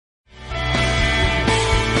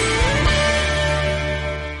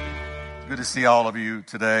to see all of you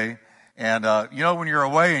today. And, when you're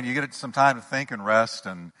away and you get some time to think and rest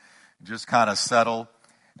and just kind of settle,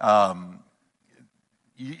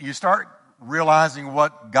 you start realizing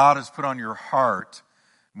what God has put on your heart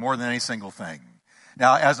more than any single thing.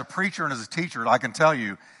 Now, as a preacher and as a teacher, I can tell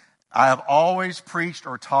you, I have always preached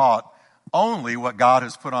or taught only what God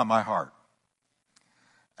has put on my heart.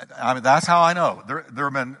 I mean, that's how I know. There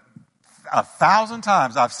have been 1,000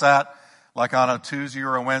 times I've sat like on a Tuesday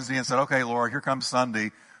or a Wednesday and said, okay, Lord, here comes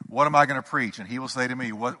Sunday. What am I going to preach? And he will say to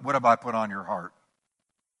me, what have I put on your heart?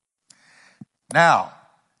 Now,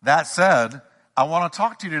 that said, I want to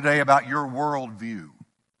talk to you today about your worldview.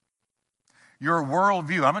 Your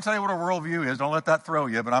worldview. I'm going to tell you what a worldview is. Don't let that throw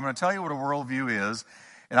you, but I'm going to tell you what a worldview is.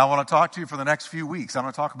 And I want to talk to you for the next few weeks. I'm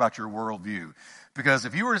going to talk about your worldview. Because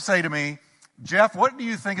if you were to say to me, Jeff, what do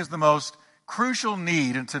you think is the most crucial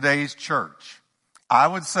need in today's church? I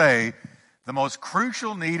would say the most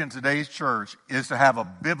crucial need in today's church is to have a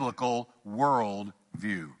biblical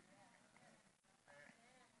worldview.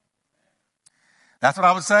 That's what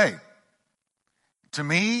I would say. To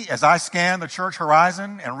me, as I scan the church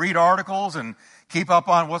horizon and read articles and keep up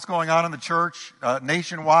on what's going on in the church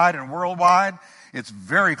nationwide and worldwide, it's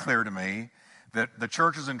very clear to me that the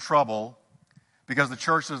church is in trouble because the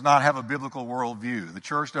church does not have a biblical worldview. The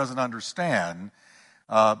church doesn't understand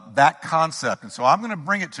that concept. And so I'm going to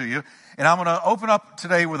bring it to you, and I'm going to open up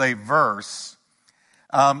today with a verse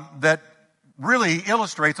that really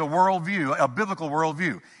illustrates a worldview, a biblical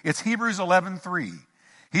worldview. It's Hebrews 11:3.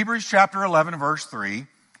 Hebrews chapter 11, verse 3.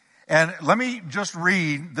 And let me just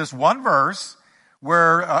read this one verse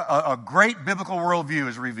where a great biblical worldview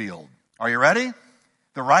is revealed. Are you ready?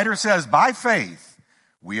 The writer says, by faith,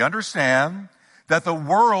 we understand that the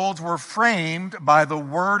worlds were framed by the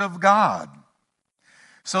word of God,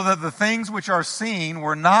 so that the things which are seen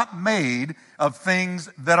were not made of things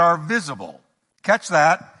that are visible. Catch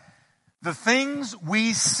that. The things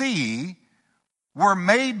we see were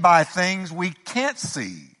made by things we can't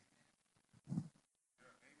see.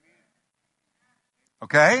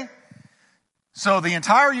 Okay? So the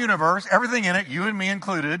entire universe, everything in it, you and me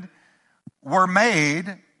included, were made.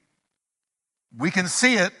 We can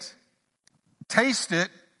see it, taste it,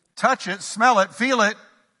 touch it, smell it, feel it,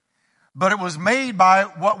 but it was made by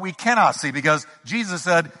what we cannot see, because Jesus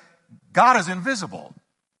said, God is invisible.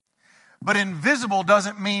 But invisible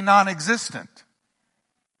doesn't mean non-existent.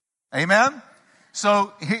 Amen?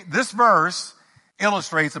 So this verse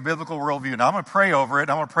illustrates a biblical worldview. Now I'm going to pray over it.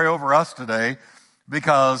 I'm going to pray over us today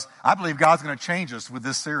because I believe God's going to change us with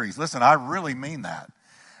this series. Listen, I really mean that.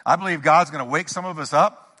 I believe God's going to wake some of us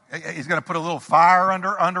up. He's going to put a little fire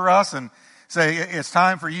under us and say, it's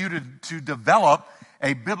time for you to develop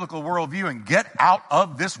a biblical worldview and get out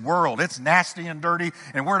of this world. It's nasty and dirty,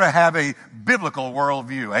 and we're to have a biblical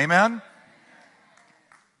worldview. Amen?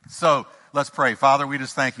 So let's pray. Father, we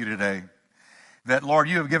just thank you today that, Lord,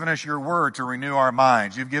 you have given us your word to renew our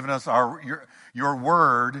minds. You've given us your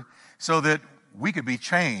word so that we could be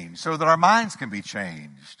changed, so that our minds can be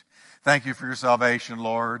changed. Thank you for your salvation,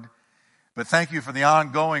 Lord. But thank you for the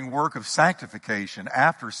ongoing work of sanctification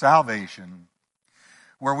after salvation,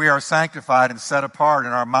 where we are sanctified and set apart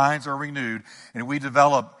and our minds are renewed and we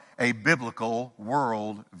develop a biblical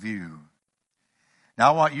world view.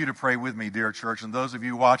 Now I want you to pray with me, dear church, and those of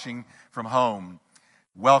you watching from home,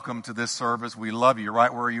 welcome to this service. We love you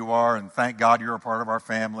right where you are, and thank God you're a part of our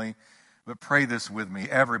family. But pray this with me.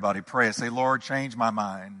 Everybody pray it. Say, Lord, change my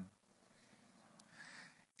mind.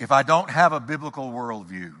 If I don't have a biblical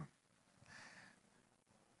worldview,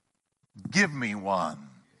 give me one.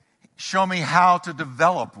 Show me how to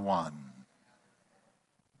develop one.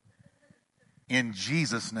 In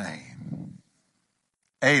Jesus' name.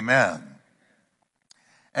 Amen.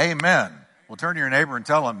 Amen. Well, turn to your neighbor and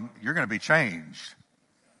tell him you're going to be changed.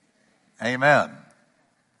 Amen.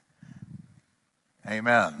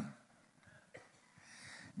 Amen.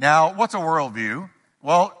 Now, what's a worldview?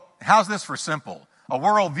 Well, how's this for simple? A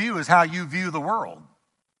worldview is how you view the world.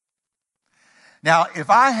 Now, if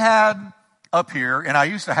I had up here, and I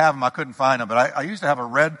used to have them, I couldn't find them, but I used to have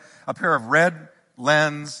a pair of red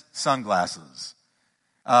lens sunglasses.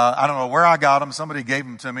 I don't know where I got them. Somebody gave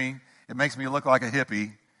them to me. It makes me look like a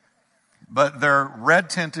hippie. But they're red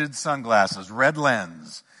tinted sunglasses, red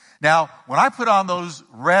lens. Now, when I put on those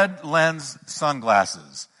red lens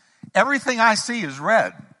sunglasses, everything I see is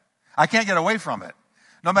red. I can't get away from it.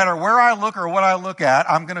 No matter where I look or what I look at,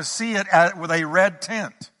 I'm going to see it with a red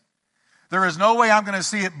tint. There is no way I'm going to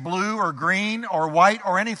see it blue or green or white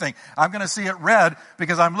or anything. I'm going to see it red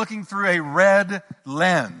because I'm looking through a red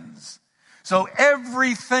lens. So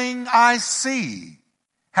everything I see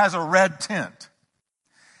has a red tint.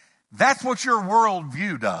 That's what your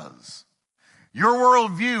worldview does. Your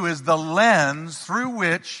worldview is the lens through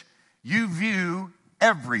which you view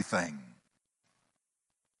everything.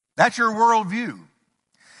 That's your worldview.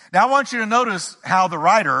 Now I want you to notice how the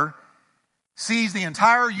writer sees the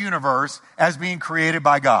entire universe as being created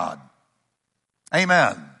by God.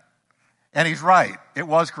 Amen. And he's right. It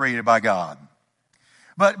was created by God.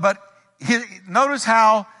 But notice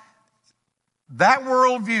how that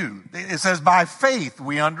worldview, it says, by faith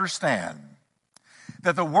we understand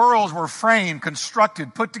that the worlds were framed,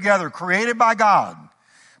 constructed, put together, created by God,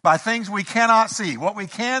 by things we cannot see. What we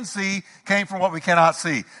can see came from what we cannot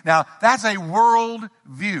see. Now, that's a world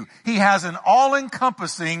view. He has an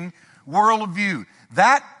all-encompassing world view.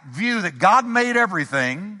 That view that God made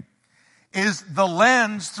everything is the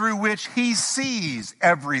lens through which he sees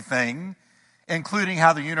everything, including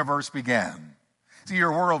how the universe began. See,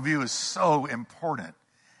 your worldview is so important.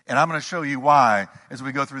 And I'm going to show you why as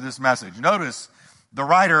we go through this message. Notice, the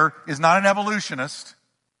writer is not an evolutionist.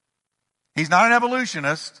 He's not an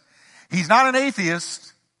evolutionist. He's not an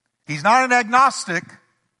atheist. He's not an agnostic.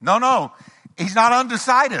 No. He's not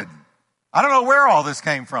undecided. I don't know where all this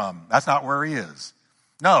came from. That's not where he is.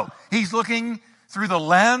 No, he's looking through the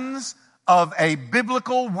lens of a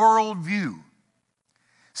biblical worldview.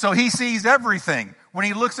 So he sees everything. When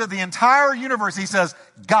he looks at the entire universe, he says,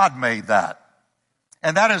 God made that.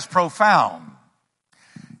 And that is profound.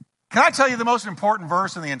 Can I tell you the most important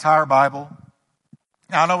verse in the entire Bible?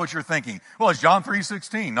 Now, I know what you're thinking. Well, it's John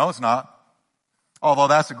 3:16. No, it's not. Although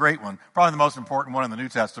that's a great one. Probably the most important one in the New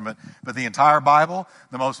Testament. But the entire Bible,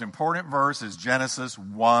 the most important verse is Genesis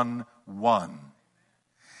 1:1.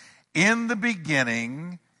 In the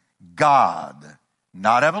beginning, God,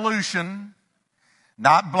 not evolution,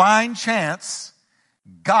 not blind chance,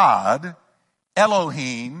 God,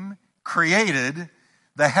 Elohim, created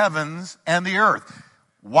the heavens and the earth.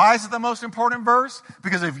 Why is it the most important verse?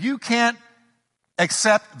 Because if you can't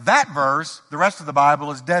accept that verse, the rest of the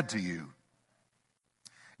Bible is dead to you.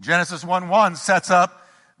 Genesis 1:1 sets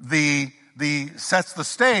the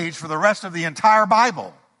stage for the rest of the entire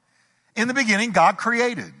Bible. In the beginning, God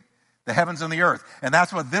created the heavens and the earth. And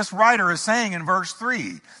that's what this writer is saying in verse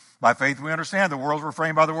 3. By faith we understand the worlds were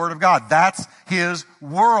framed by the word of God. That's his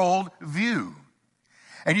world view.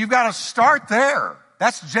 And you've got to start there.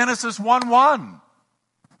 That's Genesis 1:1.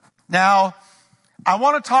 Now, I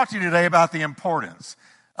want to talk to you today about the importance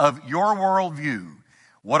of your worldview,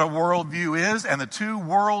 what a worldview is, and the two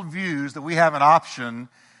worldviews that we have an option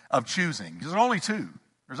of choosing. Because there's only two.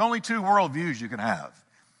 There's only two worldviews you can have.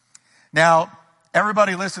 Now,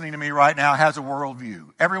 everybody listening to me right now has a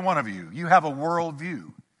worldview. Every one of you, you have a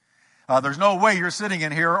worldview. There's no way you're sitting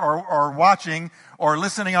in here or watching or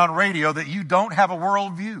listening on radio that you don't have a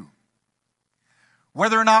worldview.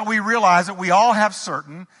 Whether or not we realize it, we all have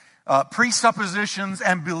certain presuppositions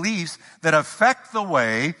and beliefs that affect the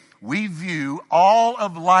way we view all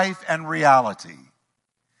of life and reality.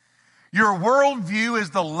 Your worldview is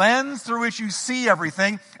the lens through which you see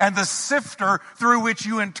everything and the sifter through which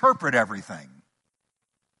you interpret everything.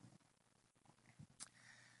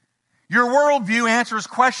 Your worldview answers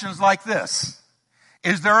questions like this.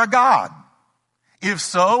 Is there a God? If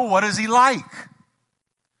so, what is he like?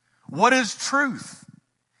 What is truth?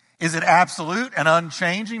 Is it absolute and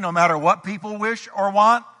unchanging no matter what people wish or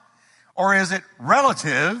want? Or is it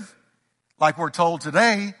relative, like we're told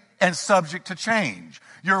today, and subject to change?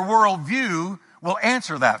 Your worldview will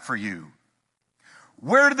answer that for you.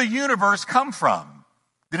 Where did the universe come from?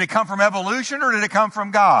 Did it come from evolution or did it come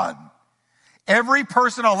from God? Every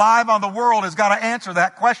person alive on the world has got to answer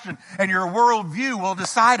that question, and your worldview will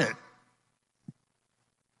decide it.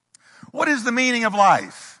 What is the meaning of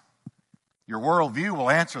life? Your worldview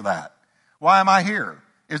will answer that. Why am I here?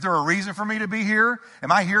 Is there a reason for me to be here?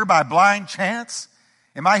 Am I here by blind chance?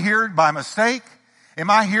 Am I here by mistake?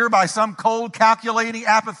 Am I here by some cold, calculating,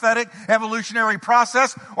 apathetic evolutionary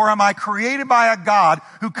process? Or am I created by a God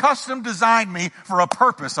who custom designed me for a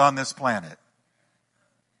purpose on this planet?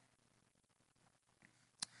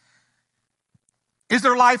 Is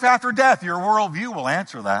there life after death? Your worldview will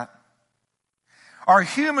answer that. Are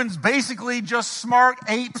humans basically just smart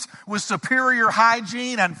apes with superior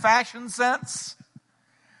hygiene and fashion sense?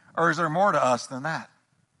 Or is there more to us than that?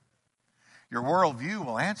 Your worldview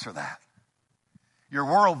will answer that. Your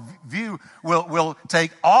worldview will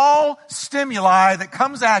take all stimuli that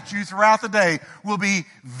comes at you throughout the day, will be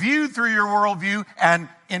viewed through your worldview and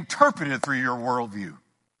interpreted through your worldview.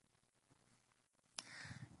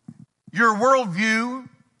 Your worldview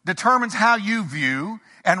determines how you view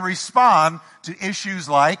and respond to issues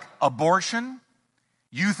like abortion,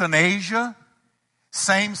 euthanasia,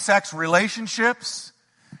 same-sex relationships.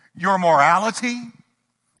 your morality,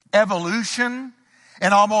 evolution,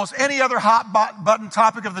 and almost any other hot button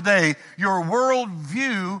topic of the day, your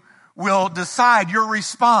worldview will decide your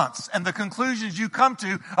response and the conclusions you come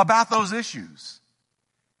to about those issues.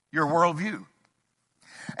 Your worldview.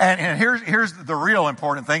 And here's the real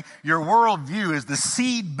important thing. Your worldview is the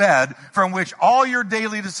seed bed from which all your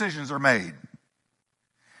daily decisions are made.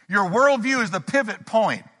 Your worldview is the pivot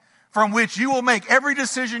point from which you will make every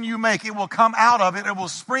decision you make. It will come out of it. It will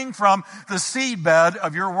spring from the seed bed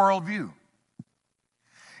of your worldview.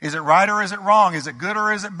 Is it right or is it wrong? Is it good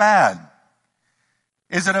or is it bad?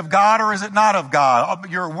 Is it of God or is it not of God?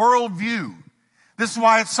 Your worldview. This is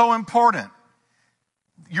why it's so important.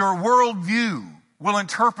 Your worldview will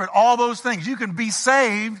interpret all those things. You can be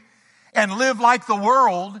saved and live like the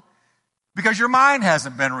world because your mind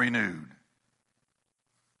hasn't been renewed.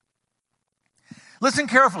 Listen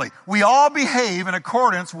carefully. We all behave in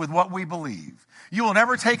accordance with what we believe. You will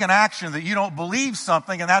never take an action that you don't believe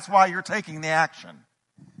something, and that's why you're taking the action.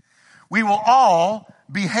 We will all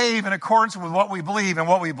behave in accordance with what we believe, and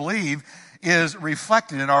what we believe is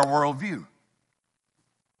reflected in our worldview.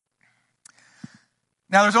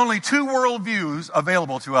 Now, there's only two worldviews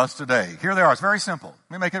available to us today. Here they are. It's very simple.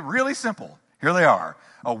 Let me make it really simple. Here they are.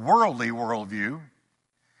 A worldly worldview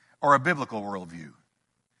or a biblical worldview.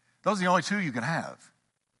 Those are the only two you can have.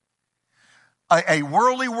 A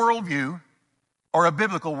worldly worldview or a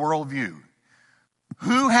biblical worldview.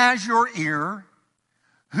 Who has your ear?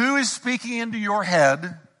 Who is speaking into your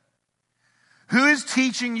head? Who is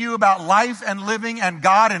teaching you about life and living and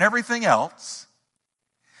God and everything else?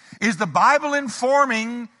 Is the Bible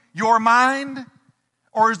informing your mind,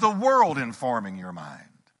 or is the world informing your mind?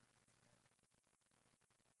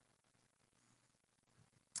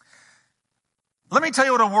 Let me tell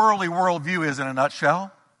you what a worldly worldview is in a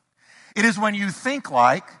nutshell. It is when you think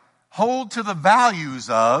like, hold to the values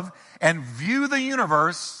of, and view the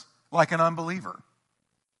universe like an unbeliever.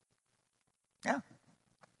 Yeah.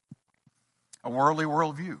 A worldly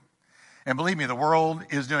worldview. And believe me, the world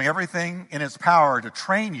is doing everything in its power to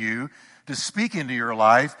train you to speak into your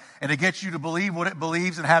life and to get you to believe what it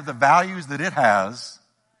believes and have the values that it has.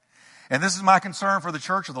 And this is my concern for the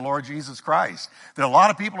church of the Lord Jesus Christ. That a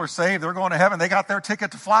lot of people are saved, they're going to heaven, they got their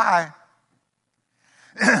ticket to fly.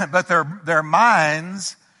 But their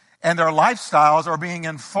minds and their lifestyles are being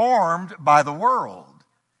informed by the world.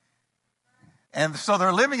 And so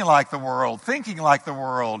they're living like the world, thinking like the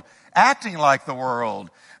world, acting like the world.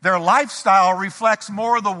 Their lifestyle reflects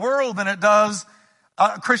more of the world than it does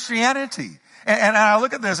Christianity. And I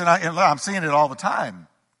look at this, and I'm seeing it all the time.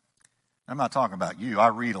 I'm not talking about you. I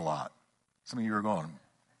read a lot. Some of you are going,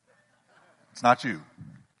 it's not you.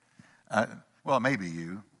 Well, it may be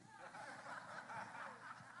you.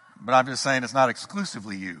 But I'm just saying it's not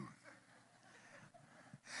exclusively you.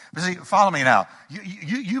 But see, follow me now.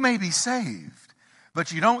 You may be saved,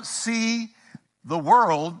 but you don't see the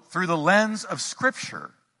world through the lens of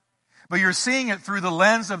Scripture. But you're seeing it through the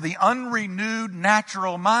lens of the unrenewed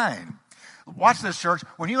natural mind. Watch this, church.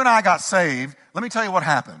 When you and I got saved, let me tell you what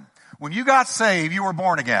happened. When you got saved, you were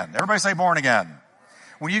born again. Everybody say born again.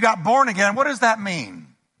 When you got born again, what does that mean?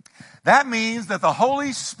 That means that the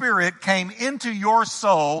Holy Spirit came into your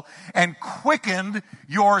soul and quickened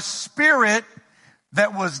your spirit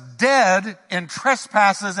that was dead in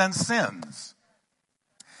trespasses and sins.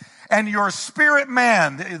 And your spirit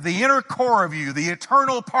man, the inner core of you, the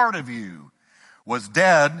eternal part of you, was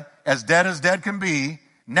dead as dead can be.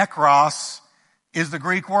 Nekros is the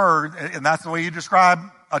Greek word, and that's the way you describe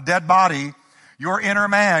a dead body. Your inner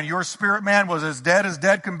man, your spirit man was as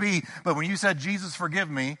dead can be. But when you said, Jesus, forgive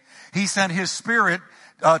me, he sent his spirit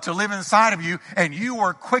to live inside of you, and you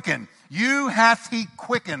were quickened. You hath he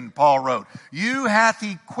quickened, Paul wrote. You hath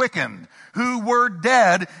he quickened, who were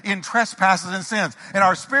dead in trespasses and sins. And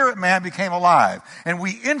our spirit man became alive. And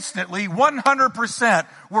we instantly, 100%,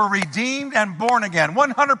 were redeemed and born again.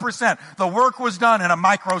 100%. The work was done in a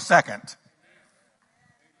microsecond.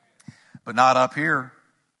 But not up here.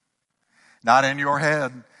 Not in your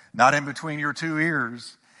head. Not in between your two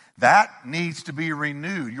ears. That needs to be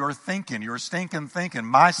renewed. Your thinking, your stinking thinking,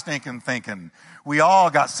 my stinking thinking. We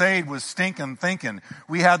all got saved with stinking thinking.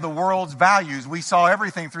 We had the world's values. We saw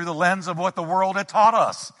everything through the lens of what the world had taught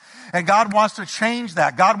us. And God wants to change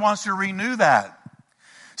that. God wants to renew that.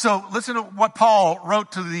 So listen to what Paul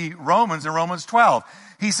wrote to the Romans in Romans 12.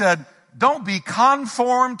 He said, don't be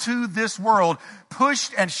conformed to this world,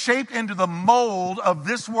 pushed and shaped into the mold of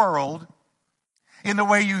this world, in the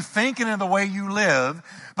way you think and in the way you live,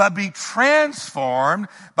 but be transformed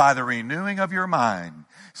by the renewing of your mind.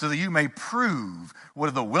 so that you may prove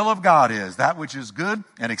what the will of God is, that which is good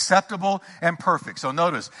and acceptable and perfect. So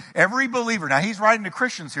notice, every believer, now he's writing to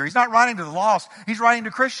Christians here. He's not writing to the lost. He's writing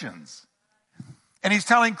to Christians. And he's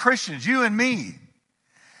telling Christians, you and me,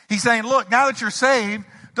 he's saying, look, now that you're saved,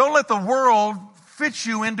 don't let the world fit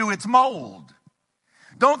you into its mold.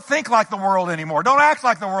 Don't think like the world anymore. Don't act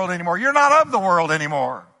like the world anymore. You're not of the world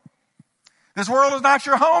anymore. This world is not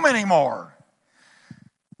your home anymore.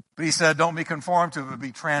 But he said, don't be conformed to it, but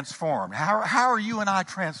be transformed. How are you and I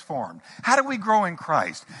transformed? How do we grow in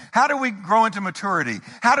Christ? How do we grow into maturity?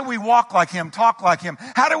 How do we walk like him, talk like him?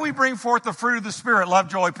 How do we bring forth the fruit of the Spirit, love,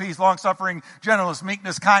 joy, peace, long-suffering, gentleness,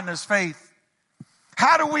 meekness, kindness, faith?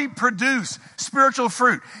 How do we produce spiritual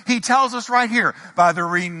fruit? He tells us right here, by the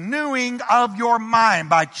renewing of your mind,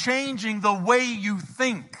 by changing the way you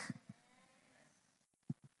think.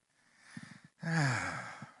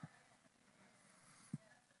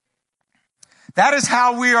 That is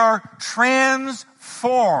how we are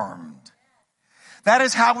transformed. That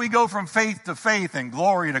is how we go from faith to faith and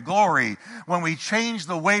glory to glory when we change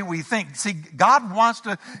the way we think. See, God wants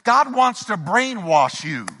to brainwash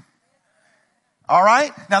you. All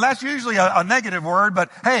right? Now that's usually a negative word,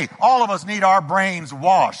 but hey, all of us need our brains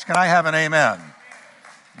washed. Can I have an amen?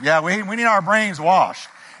 Yeah, we need our brains washed.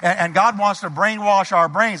 And God wants to brainwash our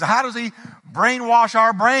brains. How does he brainwash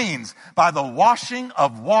our brains? By the washing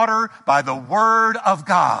of water, by the word of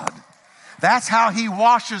God. That's how he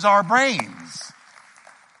washes our brains.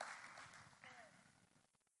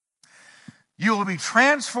 You will be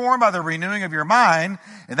transformed by the renewing of your mind,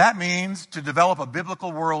 and that means to develop a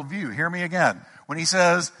biblical worldview. Hear me again. When he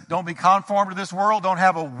says, don't be conformed to this world, don't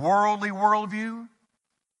have a worldly worldview,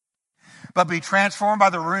 but be transformed by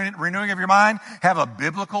the renewing of your mind, have a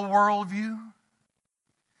biblical worldview.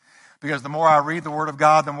 Because the more I read the Word of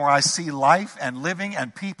God, the more I see life and living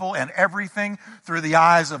and people and everything through the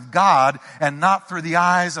eyes of God and not through the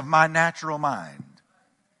eyes of my natural mind.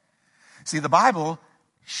 See, the Bible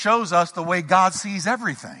shows us the way God sees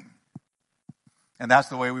everything. And that's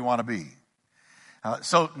the way we want to be.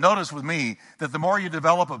 So notice with me that the more you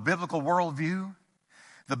develop a biblical worldview,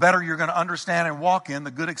 the better you're going to understand and walk in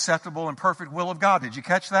the good, acceptable, and perfect will of God. Did you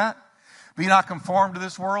catch that? Be not conformed to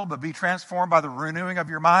this world, but be transformed by the renewing of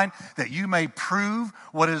your mind, that you may prove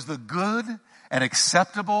what is the good and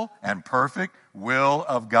acceptable and perfect will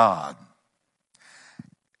of God.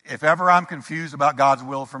 If ever I'm confused about God's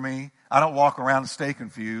will for me, I don't walk around and stay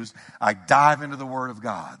confused. I dive into the Word of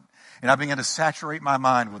God. And I begin to saturate my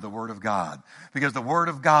mind with the Word of God. Because the Word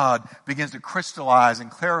of God begins to crystallize and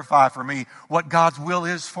clarify for me what God's will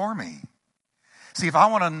is for me. See, if I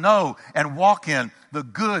want to know and walk in the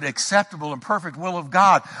good, acceptable, and perfect will of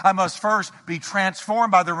God, I must first be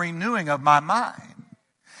transformed by the renewing of my mind.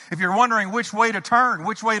 If you're wondering which way to turn,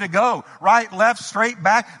 which way to go, right, left, straight,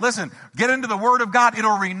 back, listen, get into the Word of God.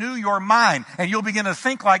 It'll renew your mind, and you'll begin to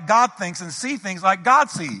think like God thinks and see things like God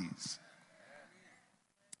sees.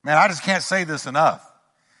 Man, I just can't say this enough.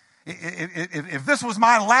 If this was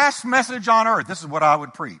my last message on earth, this is what I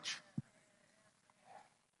would preach.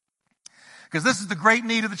 Because this is the great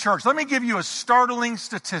need of the church. Let me give you a startling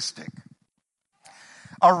statistic.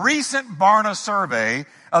 A recent Barna survey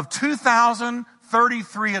of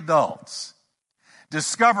 2,033 adults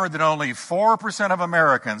discovered that only 4% of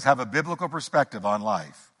Americans have a biblical perspective on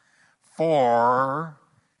life. 4%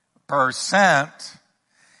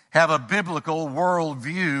 have a biblical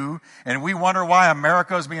worldview, and we wonder why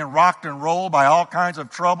America is being rocked and rolled by all kinds of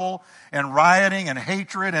trouble and rioting and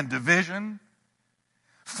hatred and division.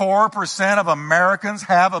 4% of Americans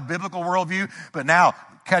have a biblical worldview, but now,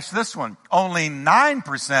 catch this one, only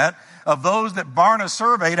 9% of those that Barna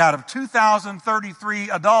surveyed out of 2,033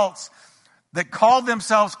 adults that called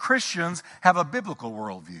themselves Christians have a biblical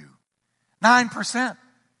worldview. 9%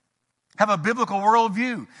 have a biblical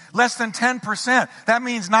worldview. Less than 10%. That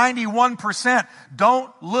means 91%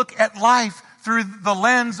 don't look at life through the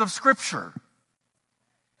lens of Scripture.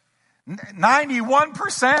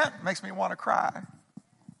 91% makes me want to cry.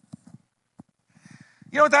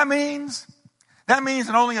 You know what that means? That means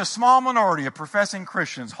that only a small minority of professing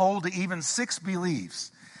Christians hold to even 6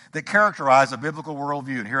 beliefs that characterize a biblical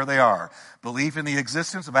worldview. And here they are. Belief in the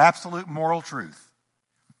existence of absolute moral truth.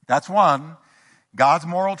 That's one. God's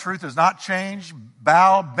moral truth does not change,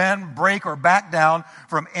 bow, bend, break, or back down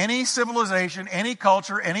from any civilization, any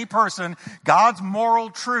culture, any person. God's moral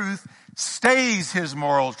truth stays His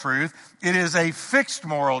moral truth. It is a fixed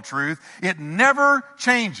moral truth. It never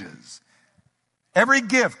changes. Every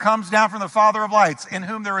gift comes down from the Father of lights, in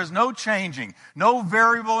whom there is no changing, no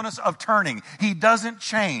variableness of turning. He doesn't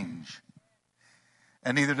change.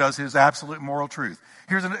 and neither does his absolute moral truth.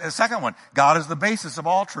 Here's a second one. God is the basis of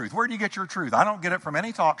all truth. Where do you get your truth? I don't get it from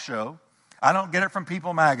any talk show. I don't get it from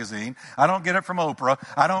People magazine. I don't get it from Oprah.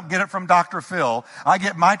 I don't get it from Dr. Phil. I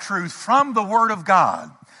get my truth from the Word of God.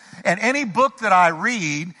 And any book that I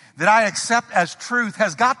read that I accept as truth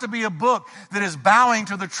has got to be a book that is bowing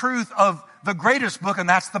to the truth of the greatest book, and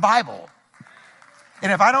that's the Bible.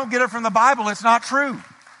 And if I don't get it from the Bible, it's not true.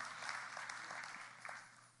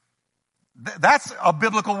 That's a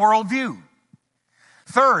biblical worldview.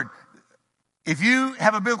 Third, if you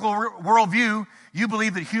have a biblical worldview, you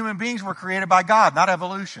believe that human beings were created by God, not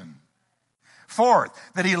evolution. Fourth,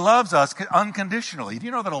 that he loves us unconditionally. Do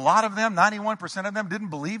you know that a lot of them, 91% of them, didn't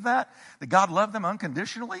believe that? That God loved them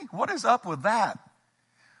unconditionally? What is up with that?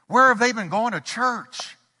 Where have they been going to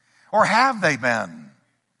church? Or have they been?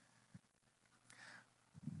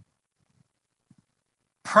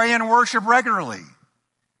 Pray and worship regularly.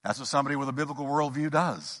 That's what somebody with a biblical worldview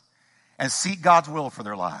does. And seek God's will for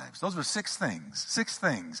their lives. Those are six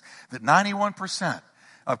things that 91%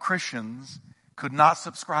 of Christians could not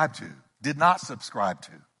subscribe to, did not subscribe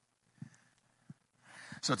to.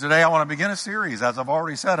 So today I want to begin a series, as I've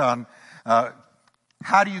already said, on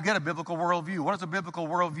how do you get a biblical worldview? What does a biblical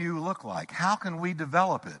worldview look like? How can we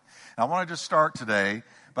develop it? And I want to just start today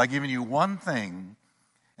by giving you one thing,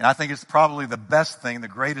 and I think it's probably the best thing, the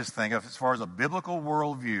greatest thing, as far as a biblical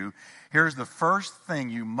worldview. Here's the first thing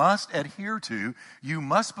you must adhere to. You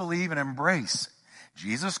must believe and embrace.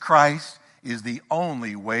 Jesus Christ is the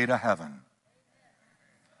only way to heaven.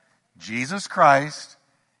 Jesus Christ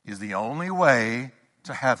is the only way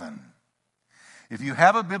to heaven. If you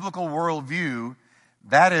have a biblical worldview,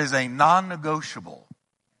 that is a non-negotiable.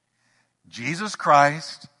 Jesus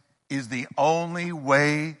Christ is the only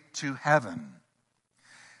way to heaven.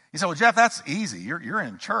 You say, well, Jeff, that's easy. You're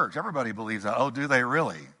in church. Everybody believes that. Oh, do they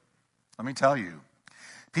really? Let me tell you,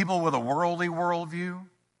 people with a worldly worldview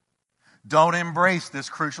don't embrace this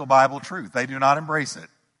crucial Bible truth. They do not embrace it,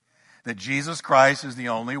 that Jesus Christ is the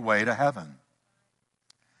only way to heaven.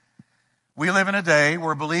 We live in a day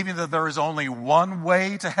where believing that there is only one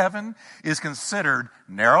way to heaven is considered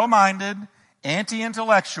narrow-minded,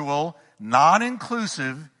 anti-intellectual,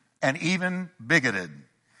 non-inclusive, and even bigoted.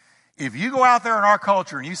 If you go out there in our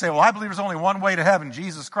culture and you say, well, I believe there's only one way to heaven,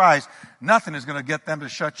 Jesus Christ, nothing is going to get them to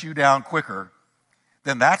shut you down quicker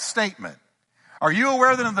than that statement. Are you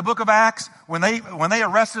aware that in the book of Acts, when they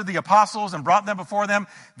arrested the apostles and brought them before them,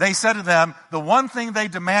 they said to them, the one thing they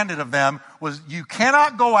demanded of them was, you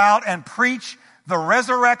cannot go out and preach the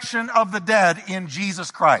resurrection of the dead in Jesus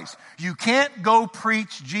Christ. You can't go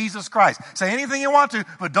preach Jesus Christ. Say anything you want to,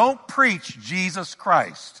 but don't preach Jesus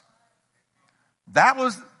Christ. That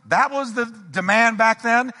was the demand back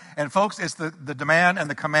then, and folks, it's the demand and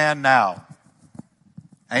the command now.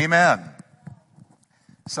 Amen.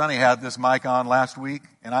 Sonny had this mic on last week,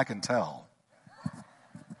 and I can tell.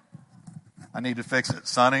 I need to fix it.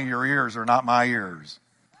 Sonny, your ears are not my ears.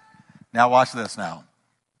 Now watch this now.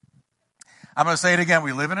 I'm going to say it again.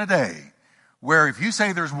 We live in a day where if you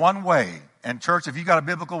say there's one way, and church, if you got a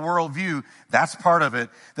biblical worldview, that's part of it,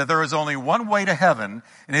 that there is only one way to heaven,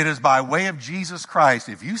 and it is by way of Jesus Christ.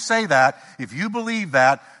 If you say that, if you believe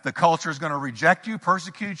that, the culture is going to reject you,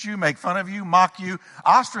 persecute you, make fun of you, mock you,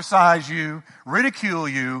 ostracize you, ridicule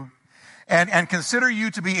you, and consider you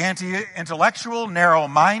to be anti-intellectual,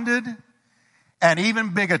 narrow-minded, and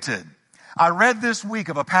even bigoted. I read this week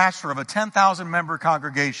of a pastor of a 10,000-member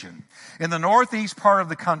congregation in the northeast part of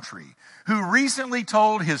the country who recently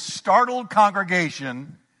told his startled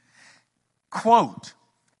congregation, quote,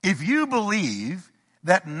 if you believe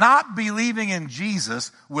that not believing in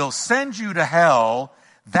Jesus will send you to hell,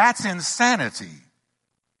 that's insanity.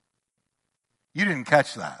 You didn't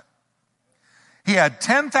catch that. He had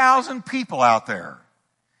 10,000 people out there,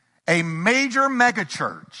 a major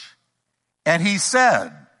megachurch, and he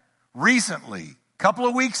said recently, a couple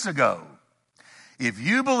of weeks ago, if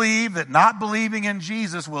you believe that not believing in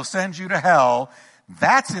Jesus will send you to hell,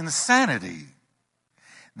 that's insanity.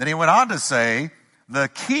 Then he went on to say, the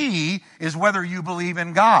key is whether you believe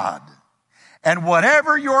in God. And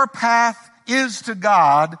whatever your path is to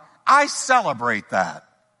God, I celebrate that.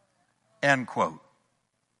 End quote.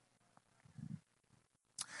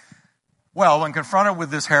 Well, when confronted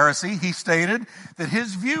with this heresy, he stated that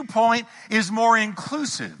his viewpoint is more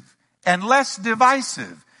inclusive and less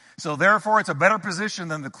divisive. So therefore, it's a better position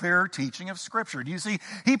than the clear teaching of Scripture. Do you see?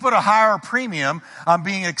 He put a higher premium on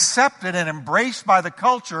being accepted and embraced by the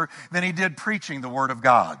culture than he did preaching the Word of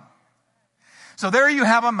God. So there you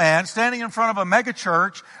have a man standing in front of a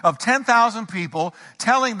megachurch of 10,000 people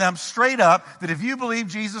telling them straight up that if you believe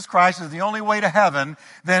Jesus Christ is the only way to heaven,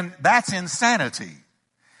 then that's insanity.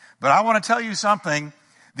 But I want to tell you something.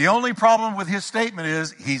 The only problem with his statement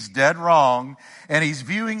is he's dead wrong, and he's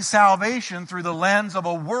viewing salvation through the lens of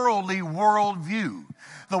a worldly worldview.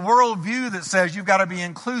 The worldview that says you've got to be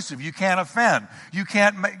inclusive, you can't offend, you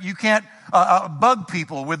can't bug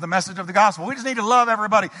people with the message of the gospel. We just need to love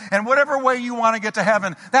everybody. And whatever way you want to get to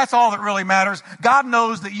heaven, that's all that really matters. God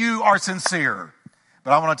knows that you are sincere.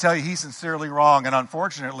 But I want to tell you, he's sincerely wrong, and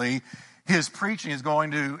unfortunately, his preaching is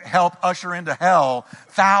going to help usher into hell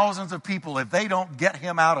thousands of people if they don't get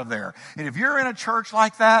him out of there. And if you're in a church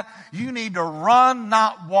like that, you need to run,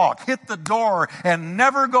 not walk. Hit the door and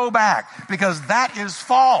never go back, because that is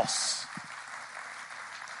false.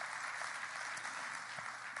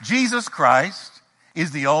 Jesus Christ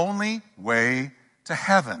is the only way to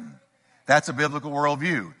heaven. That's a biblical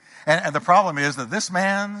worldview. And the problem is that this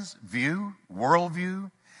man's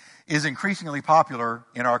worldview, is increasingly popular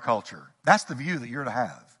in our culture. That's the view that you're to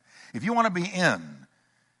have. If you want to be in,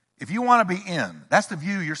 that's the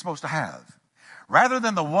view you're supposed to have. Rather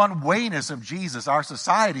than the one-wayness of Jesus, our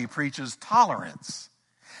society preaches tolerance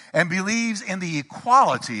and believes in the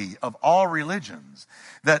equality of all religions,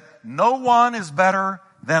 that no one is better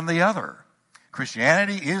than the other.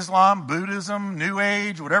 Christianity, Islam, Buddhism, New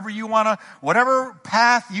Age, whatever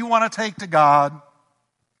path you want to take to God,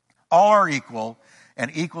 all are equal and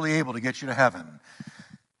equally able to get you to heaven.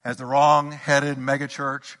 As the wrong-headed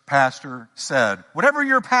megachurch pastor said, whatever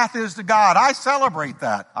your path is to God, I celebrate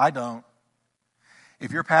that. I don't.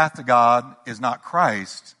 If your path to God is not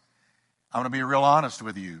Christ, I'm going to be real honest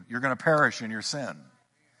with you. You're going to perish in your sin.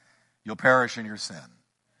 You'll perish in your sin.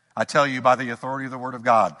 I tell you by the authority of the Word of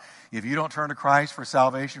God, if you don't turn to Christ for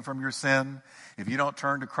salvation from your sin, if you don't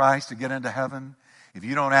turn to Christ to get into heaven, if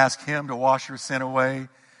you don't ask Him to wash your sin away,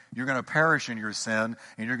 you're going to perish in your sin,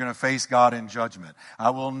 and you're going to face God in judgment. I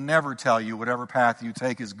will never tell you whatever path you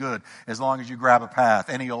take is good as long as you grab a path,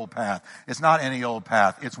 any old path. It's not any old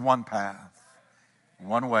path. It's one path,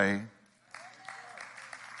 one way.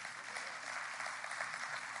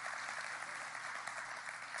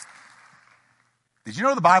 Did you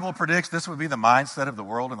know the Bible predicts this would be the mindset of the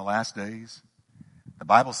world in the last days? The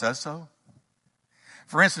Bible says so.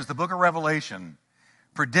 For instance, the book of Revelation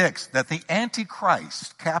predicts that the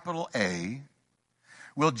Antichrist, capital A,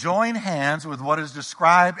 will join hands with what is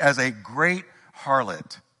described as a great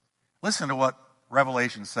harlot. Listen to what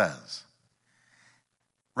Revelation says.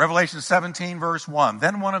 Revelation 17, verse 1.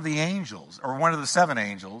 Then one of the angels, or one of the seven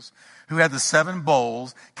angels, who had the seven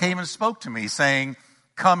bowls, came and spoke to me, saying,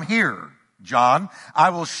 "Come here, John, I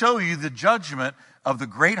will show you the judgment of the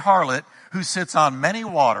great harlot who sits on many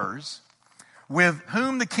waters, with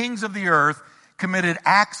whom the kings of the earth committed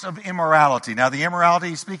acts of immorality." Now, the immorality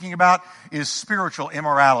he's speaking about is spiritual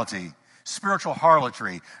immorality, spiritual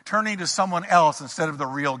harlotry, turning to someone else instead of the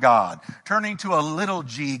real God, turning to a little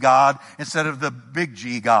g God instead of the big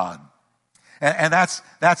G God. And that's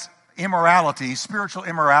immorality, spiritual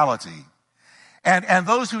immorality. And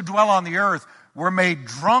those who dwell on the earth were made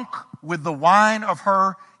drunk with the wine of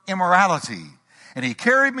her immorality. And he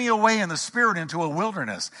carried me away in the spirit into a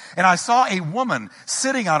wilderness. And I saw a woman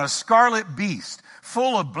sitting on a scarlet beast,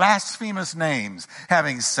 full of blasphemous names,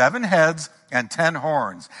 having 7 heads and 10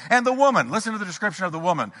 horns. And the woman, listen to the description of the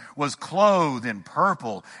woman, was clothed in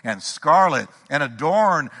purple and scarlet and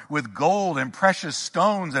adorned with gold and precious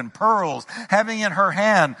stones and pearls, having in her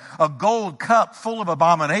hand a gold cup full of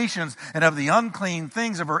abominations and of the unclean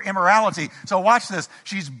things of her immorality. So watch this.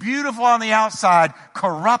 She's beautiful on the outside,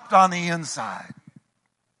 corrupt on the inside.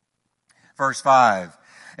 Verse 5,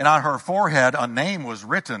 and on her forehead a name was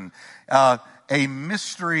written, a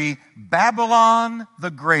mystery, Babylon the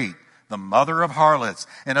Great, the mother of harlots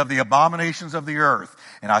and of the abominations of the earth.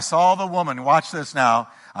 And I saw the woman, watch this now,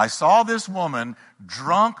 I saw this woman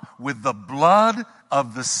drunk with the blood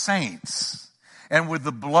of the saints and with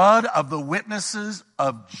the blood of the witnesses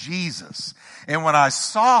of Jesus. And when I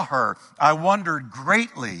saw her, I wondered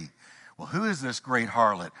greatly, well, who is this great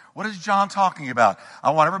harlot? What is John talking about?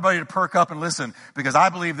 I want everybody to perk up and listen, because I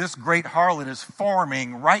believe this great harlot is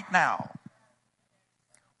forming right now.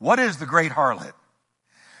 What is the great harlot?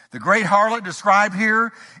 The great harlot described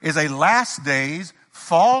here is a last days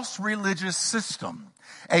false religious system,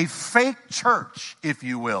 a fake church, if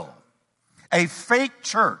you will, a fake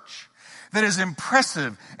church that is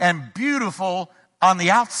impressive and beautiful on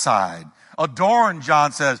the outside, adorned,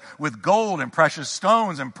 John says, with gold and precious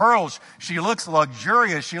stones and pearls. She looks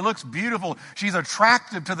luxurious. She looks beautiful. She's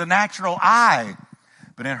attractive to the natural eye.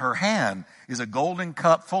 But in her hand is a golden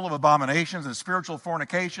cup full of abominations and spiritual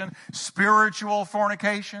fornication.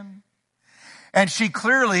 And she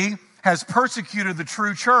clearly has persecuted the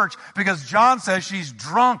true church because John says she's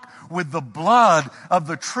drunk with the blood of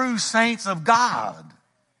the true saints of God.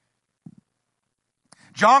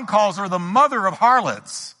 John calls her the mother of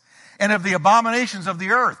harlots and of the abominations of the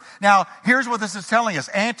earth. Now, here's what this is telling us.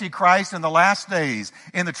 Antichrist in the last days,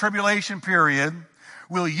 in the tribulation period,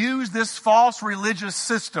 will use this false religious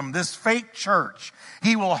system, this fake church.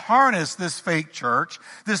 He will harness this fake church.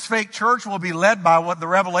 This fake church will be led by what the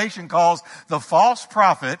Revelation calls the false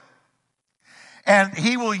prophet. And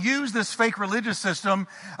he will use this fake religious system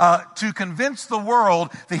to convince the world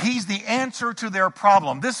that he's the answer to their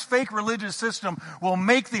problem. This fake religious system will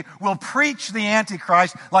preach the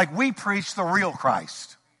Antichrist like we preach the real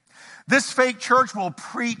Christ. This fake church will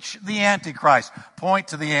preach the Antichrist, point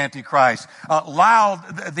to the Antichrist,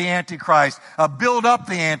 loud the Antichrist, build up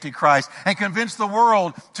the Antichrist, and convince the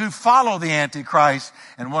world to follow the Antichrist.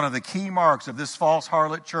 And one of the key marks of this false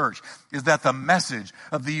harlot church is that the message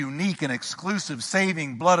of the unique and exclusive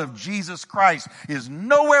saving blood of Jesus Christ is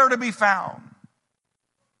nowhere to be found.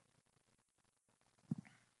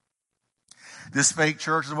 This fake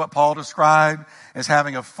church is what Paul described as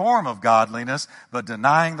having a form of godliness, but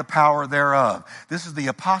denying the power thereof. This is the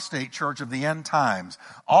apostate church of the end times,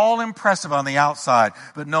 all impressive on the outside,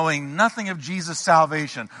 but knowing nothing of Jesus'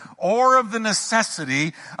 salvation or of the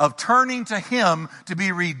necessity of turning to Him to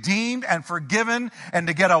be redeemed and forgiven and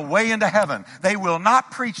to get a way into heaven. They will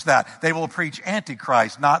not preach that. They will preach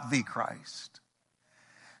Antichrist, not the Christ.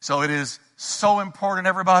 So it is so important,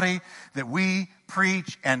 everybody, that we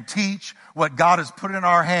preach and teach what God has put in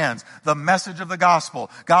our hands, the message of the gospel.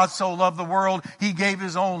 God so loved the world, He gave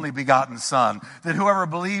His only begotten Son, that whoever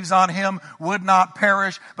believes on Him would not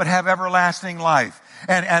perish, but have everlasting life.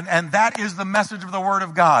 And that is the message of the Word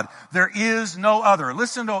of God. There is no other.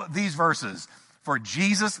 Listen to these verses. For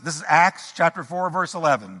Jesus, this is Acts chapter 4, verse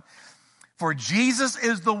 11. For Jesus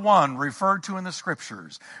is the one referred to in the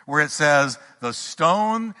Scriptures where it says, the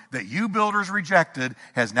stone that you builders rejected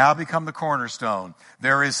has now become the cornerstone.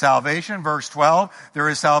 There is salvation, verse 12, there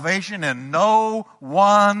is salvation in no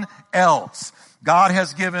one else. God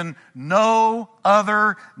has given no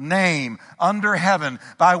other name under heaven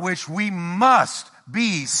by which we must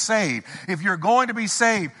be saved. If you're going to be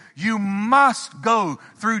saved, you must go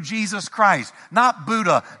through Jesus Christ, not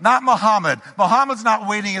Buddha, not Muhammad. Muhammad's not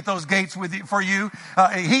waiting at those gates for you.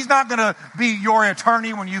 He's not going to be your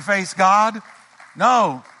attorney when you face God.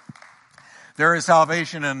 No. There is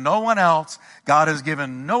salvation in no one else. God has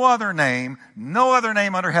given no other name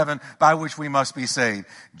under heaven by which we must be saved.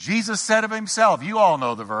 Jesus said of Himself, you all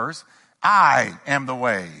know the verse, I am the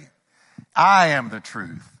way, I am the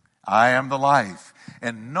truth, I am the life.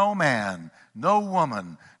 And no man, no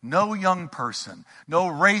woman, no young person, no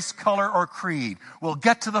race, color, or creed will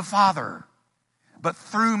get to the Father but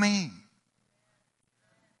through me.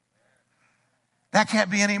 That can't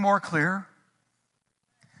be any more clear.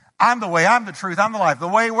 I'm the way, I'm the truth, I'm the life. The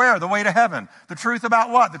way where? The way to heaven. The truth about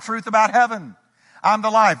what? The truth about heaven. I'm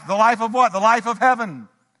the life. The life of what? The life of heaven.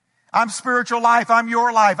 I'm spiritual life. I'm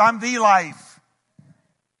your life. I'm the life.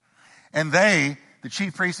 And they, the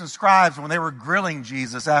chief priests and scribes, when they were grilling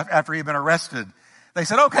Jesus after He had been arrested, they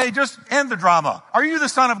said, okay, just end the drama. Are you the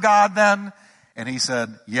Son of God then? And He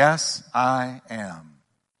said, yes, I am.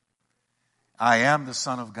 I am the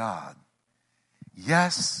Son of God.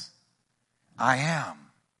 Yes, I am.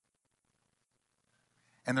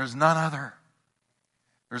 And there's none other.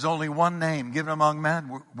 There's only one name given among men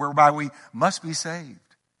whereby we must be saved.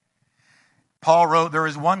 Paul wrote, there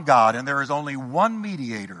is one God and there is only one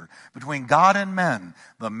mediator between God and men,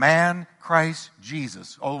 the man Christ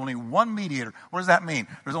Jesus. Only one mediator. What does that mean?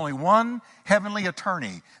 There's only one heavenly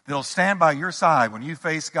attorney that will stand by your side when you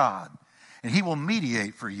face God. And He will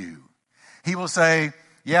mediate for you. He will say,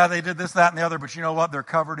 yeah, they did this, that, and the other, but you know what? They're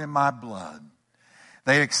covered in my blood.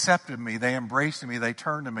 They accepted me. They embraced me. They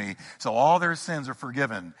turned to me. So all their sins are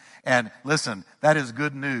forgiven. And listen, that is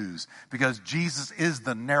good news because Jesus is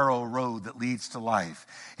the narrow road that leads to life.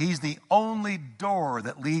 He's the only door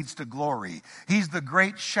that leads to glory. He's the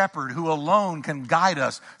great shepherd who alone can guide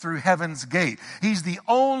us through heaven's gate. He's the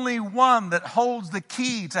only one that holds the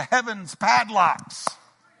key to heaven's padlocks.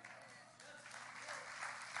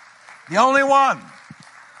 The only one.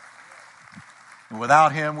 And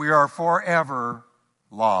without Him, we are forever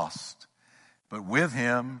lost. But with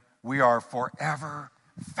Him, we are forever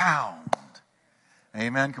found.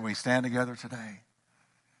 Amen. Can we stand together today?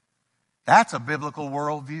 That's a biblical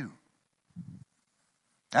worldview.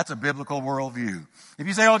 That's a biblical worldview. If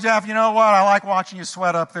you say, oh, Jeff, you know what? I like watching you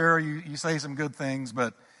sweat up there. You say some good things,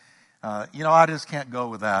 but, I just can't go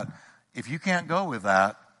with that. If you can't go with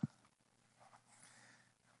that,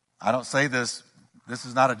 I don't say this This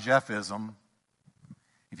is not a Jeffism.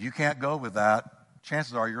 If you can't go with that,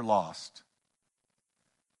 chances are you're lost.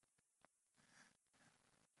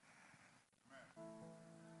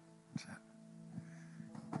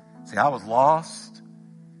 See, I was lost,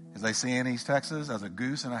 as they say in East Texas, as a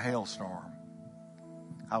goose in a hailstorm.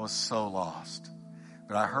 I was so lost.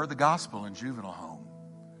 But I heard the gospel in juvenile home,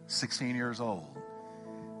 16 years old.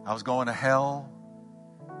 I was going to hell.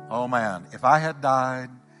 Oh man, if I had died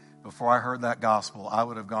before I heard that gospel, I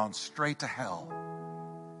would have gone straight to hell.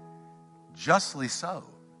 Justly so.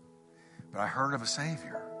 But I heard of a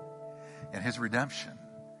Savior and his redemption.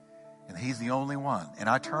 And he's the only one. And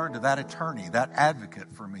I turned to that attorney, that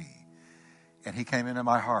advocate for me. And he came into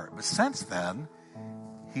my heart. But since then,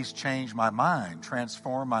 he's changed my mind,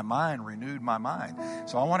 transformed my mind, renewed my mind.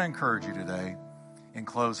 So I want to encourage you today, in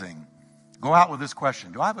closing, go out with this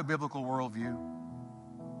question. Do I have a biblical worldview?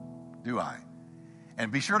 Do I?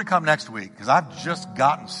 And be sure to come next week, because I've just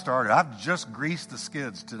gotten started. I've just greased the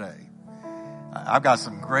skids today. I've got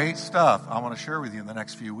some great stuff I want to share with you in the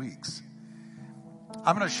next few weeks.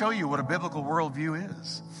 I'm going to show you what a biblical worldview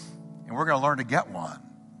is. And we're going to learn to get one.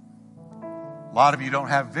 A lot of you don't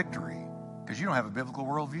have victory because you don't have a biblical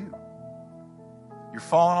worldview. You're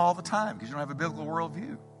falling all the time because you don't have a biblical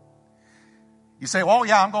worldview. You say, well,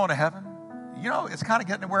 yeah, I'm going to heaven. You know, it's kind of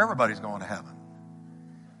getting to where everybody's going to heaven.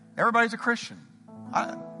 Everybody's a Christian.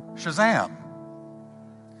 Shazam.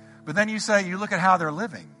 But then you look at how they're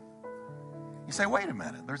living. You say, wait a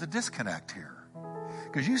minute, there's a disconnect here.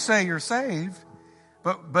 Because you say you're saved,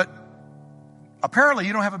 but apparently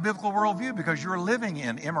you don't have a biblical worldview because you're living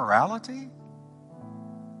in immorality.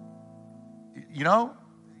 You know,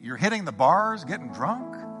 you're hitting the bars, getting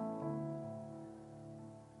drunk.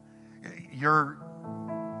 You're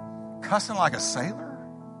cussing like a sailor.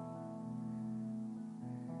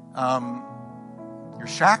 You're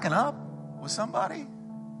shacking up with somebody,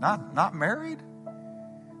 not married.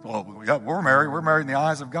 Well, yeah, we're married. We're married in the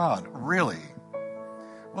eyes of God. Really?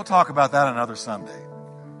 We'll talk about that another Sunday.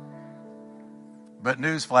 But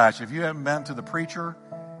newsflash, if you haven't been to the preacher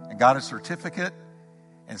and got a certificate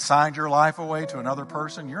and signed your life away to another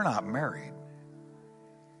person, you're not married.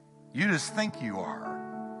 You just think you are.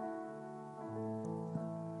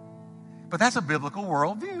 But that's a biblical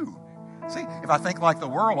worldview. See, if I think like the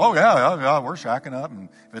world, oh yeah, we're shacking up, and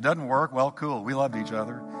if it doesn't work, well, cool, we loved each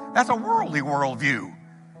other. That's a worldly worldview.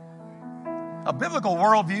 A biblical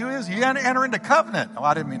worldview is you enter into covenant. Oh,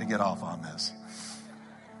 I didn't mean to get off on this.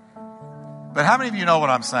 But how many of you know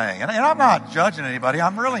what I'm saying? And I'm not judging anybody.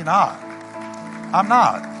 I'm really not. I'm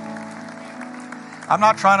not. I'm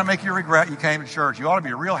not trying to make you regret you came to church. You ought to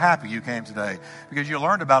be real happy you came today because you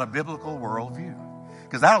learned about a biblical worldview.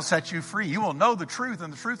 Because that'll set you free. You will know the truth,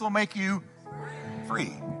 and the truth will make you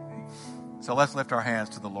free. So let's lift our hands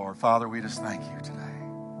to the Lord. Father, we just thank you today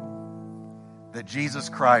that Jesus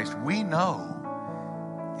Christ, we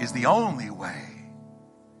know, is the only way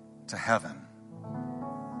to heaven.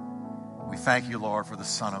 We thank you, Lord, for the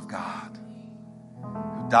Son of God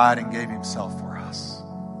who died and gave himself for us.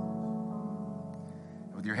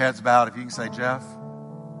 With your heads bowed, if you can say, Jeff,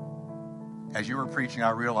 as you were preaching, I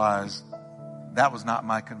realized that was not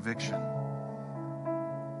my conviction.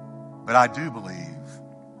 But I do believe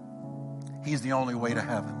he's the only way to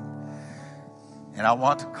heaven. And I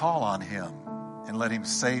want to call on him and let him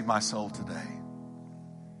save my soul today.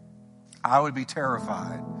 I would be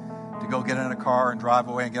terrified to go get in a car and drive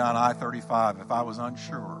away and get on I-35 if I was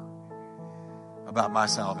unsure about my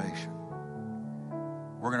salvation.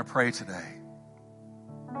 We're going to pray today.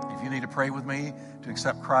 If you need to pray with me to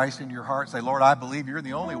accept Christ into your heart, say, Lord, I believe you're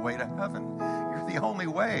the only way to heaven. You're the only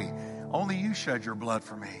way. Only you shed your blood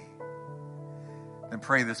for me. Then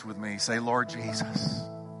pray this with me. Say, Lord Jesus.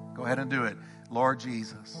 Go ahead and do it. Lord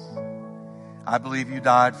Jesus, I believe you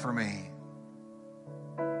died for me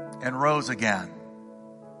and rose again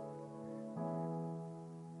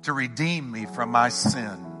to redeem me from my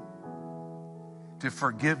sin, to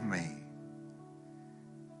forgive me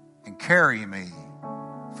and carry me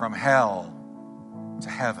from hell to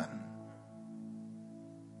heaven.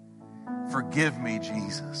 Forgive me,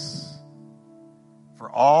 Jesus, for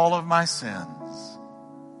all of my sins.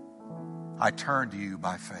 I turn to you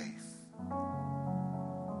by faith.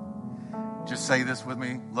 Just say this with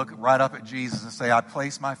me. Look right up at Jesus and say, I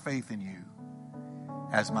place my faith in you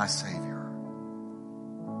as my Savior.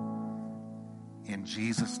 In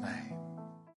Jesus' name.